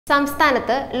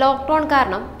സംസ്ഥാനത്ത് ലോക്ക്ഡൌൺ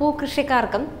കാരണം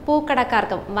പൂക്കൃഷിക്കാർക്കും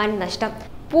പൂക്കടക്കാർക്കും വൻ നഷ്ടം.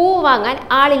 പൂ വാങ്ങാൻ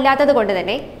ആളില്ലാത്തതുകൊണ്ട്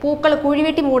തന്നെ പൂക്കൾ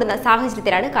കുഴിവെട്ടി മൂടുന്ന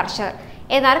സാഹചര്യത്തിലാണ് കർഷകർ.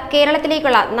 എന്നാൽ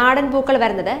കേരളത്തിലേക്കുള്ള നാടൻ പൂക്കൾ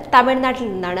വരുന്നത് തമിഴ്നാട്ടിൽ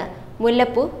നിന്നാണ്.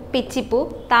 മുല്ലപ്പൂ, പിച്ചിപ്പൂ,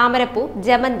 താമരപ്പൂ,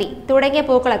 ജമന്തി തുടങ്ങിയ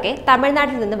പൂക്കളൊക്കെ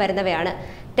തമിഴ്നാട്ടിൽ നിന്ന് വരുന്നവയാണ്.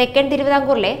 തെക്കൻ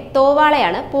തിരുവിതാംകൂറിലെ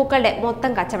തോവാളയാണ് പൂക്കളുടെ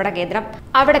മൊത്തം കച്ചവട കേന്ദ്രം.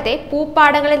 അവിടത്തെ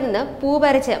പൂപ്പാടങ്ങളിൽ നിന്ന് പൂ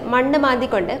പറിച്ച് മണ്ണ്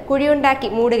മാന്തിക്കൊണ്ട് കുഴിയുണ്ടാക്കി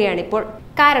മൂടുകയാണിപ്പോൾ.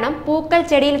 കാരണം പൂക്കൾ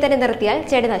ചെടിയിൽ തന്നെ നിർത്തിയാൽ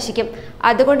ചെടി നശിക്കും.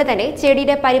 അതുകൊണ്ട് തന്നെ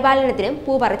ചെടിയുടെ പരിപാലനത്തിനും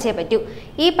പൂ പറിച്ചേ പറ്റൂ.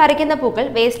 ഈ പറിക്കുന്ന പൂക്കൾ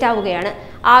വേസ്റ്റ് ആവുകയാണ്.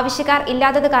 ആവശ്യക്കാർ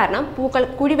ഇല്ലാത്തത് കാരണം പൂക്കൾ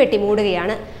കുഴിവെട്ടി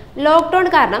മൂടുകയാണ്. ലോക്ക്ഡൌൺ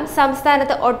കാരണം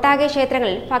സംസ്ഥാനത്ത് ഒട്ടാകെ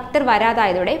ക്ഷേത്രങ്ങളിൽ ഭക്തർ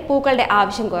വരാതായതോടെ പൂക്കളുടെ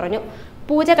ആവശ്യം കുറഞ്ഞു.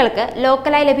 പൂജകൾക്ക്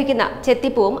ലോക്കലായി ലഭിക്കുന്ന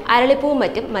ചെത്തിപ്പൂവും അരളിപ്പൂവും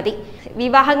മറ്റും മതി.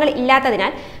 വിവാഹങ്ങൾ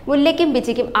ഇല്ലാത്തതിനാൽ മുല്ലയ്ക്കും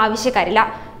പിച്ചിക്കും ആവശ്യക്കാരില്ല.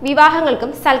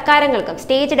 വിവാഹങ്ങൾക്കും സൽക്കാരങ്ങൾക്കും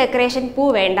സ്റ്റേജ് ഡെക്കറേഷൻ പൂ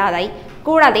വേണ്ടാതായി.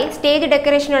 കൂടാതെ സ്റ്റേജ്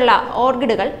ഡെക്കറേഷനുള്ള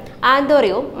ഓർക്കിഡുകൾ,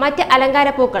 ആന്തോറിയവും മറ്റ് അലങ്കാര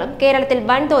പൂക്കളും കേരളത്തിൽ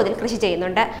വൻതോതിൽ കൃഷി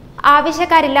ചെയ്യുന്നുണ്ട്.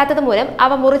 ആവശ്യക്കാരില്ലാത്തത് മൂലം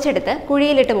അവ മുറിച്ചെടുത്ത്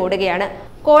കുഴിയിലിട്ട് മൂടുകയാണ്.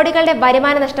 കോടികളുടെ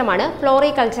വരുമാന നഷ്ടമാണ്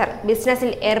ഫ്ലോറികൾച്ചർ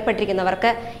ബിസിനസ്സിൽ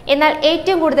ഏർപ്പെട്ടിരിക്കുന്നവർക്ക്. എന്നാൽ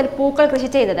ഏറ്റവും കൂടുതൽ പൂക്കൾ കൃഷി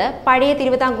ചെയ്യുന്നത് പഴയ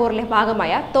തിരുവിതാംകൂറിലെ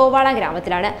ഭാഗമായ തോവാള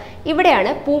ഗ്രാമത്തിലാണ്.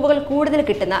 ഇവിടെയാണ് പൂവുകൾ കൂടുതൽ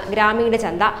കിട്ടുന്ന ഗ്രാമീണ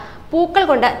ചന്ത. പൂക്കൾ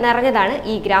കൊണ്ട് നിറഞ്ഞതാണ്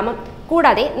ഈ ഗ്രാമം.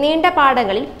 കൂടാതെ നീണ്ട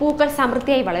പാടങ്ങളിൽ പൂക്കൾ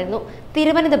സമൃദ്ധിയായി വളരുന്നു.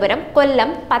 തിരുവനന്തപുരം, കൊല്ലം,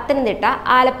 പത്തനംതിട്ട,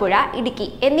 ആലപ്പുഴ, ഇടുക്കി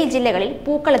എന്നീ ജില്ലകളിൽ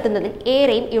പൂക്കൾ എത്തുന്നതിൽ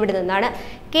ഏറെയും ഇവിടെ നിന്നാണ്.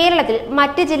 കേരളത്തിൽ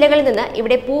മറ്റ് ജില്ലകളിൽ നിന്ന്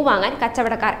ഇവിടെ പൂ വാങ്ങാൻ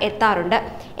കച്ചവടക്കാർ എത്താറുണ്ട്.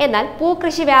 എന്നാൽ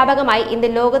പൂക്കൃഷി വ്യാപകമായി ഇന്ന്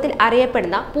ലോകത്തിൽ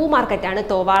അറിയപ്പെടുന്ന പൂ മാർക്കറ്റാണ്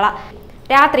തോവാള.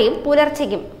 രാത്രിയും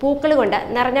പുലർച്ചയ്ക്കും പൂക്കൾ കൊണ്ട്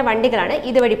നിറഞ്ഞ വണ്ടികളാണ്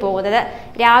ഇതുവഴി പോകുന്നത്.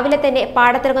 രാവിലെ തന്നെ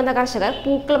പാടത്തിറങ്ങുന്ന കർഷകർ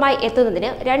പൂക്കളുമായി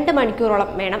എത്തുന്നതിന് 2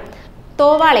 മണിക്കൂറോളം വേണം.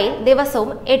 തോവാളയിൽ ദിവസവും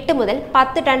 8 മുതൽ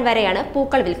 10 ടൺ വരെയാണ്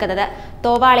പൂക്കൾ വിൽക്കുന്നത്.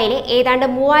 തോവാളയിലെ ഏതാണ്ട്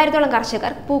 3000ഓളം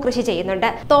കർഷകർ പൂക്കൃഷി ചെയ്യുന്നുണ്ട്.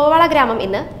 തോവാള ഗ്രാമം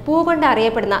ഇന്ന് പൂ കൊണ്ട്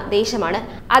അറിയപ്പെടുന്ന ദേശമാണ്.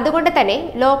 അതുകൊണ്ട് തന്നെ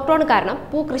ലോക്ക്ഡൌൺ കാരണം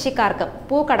പൂക്കൃഷിക്കാർക്കും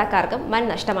പൂക്കടക്കാർക്കും വൻ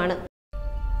നഷ്ടമാണ്.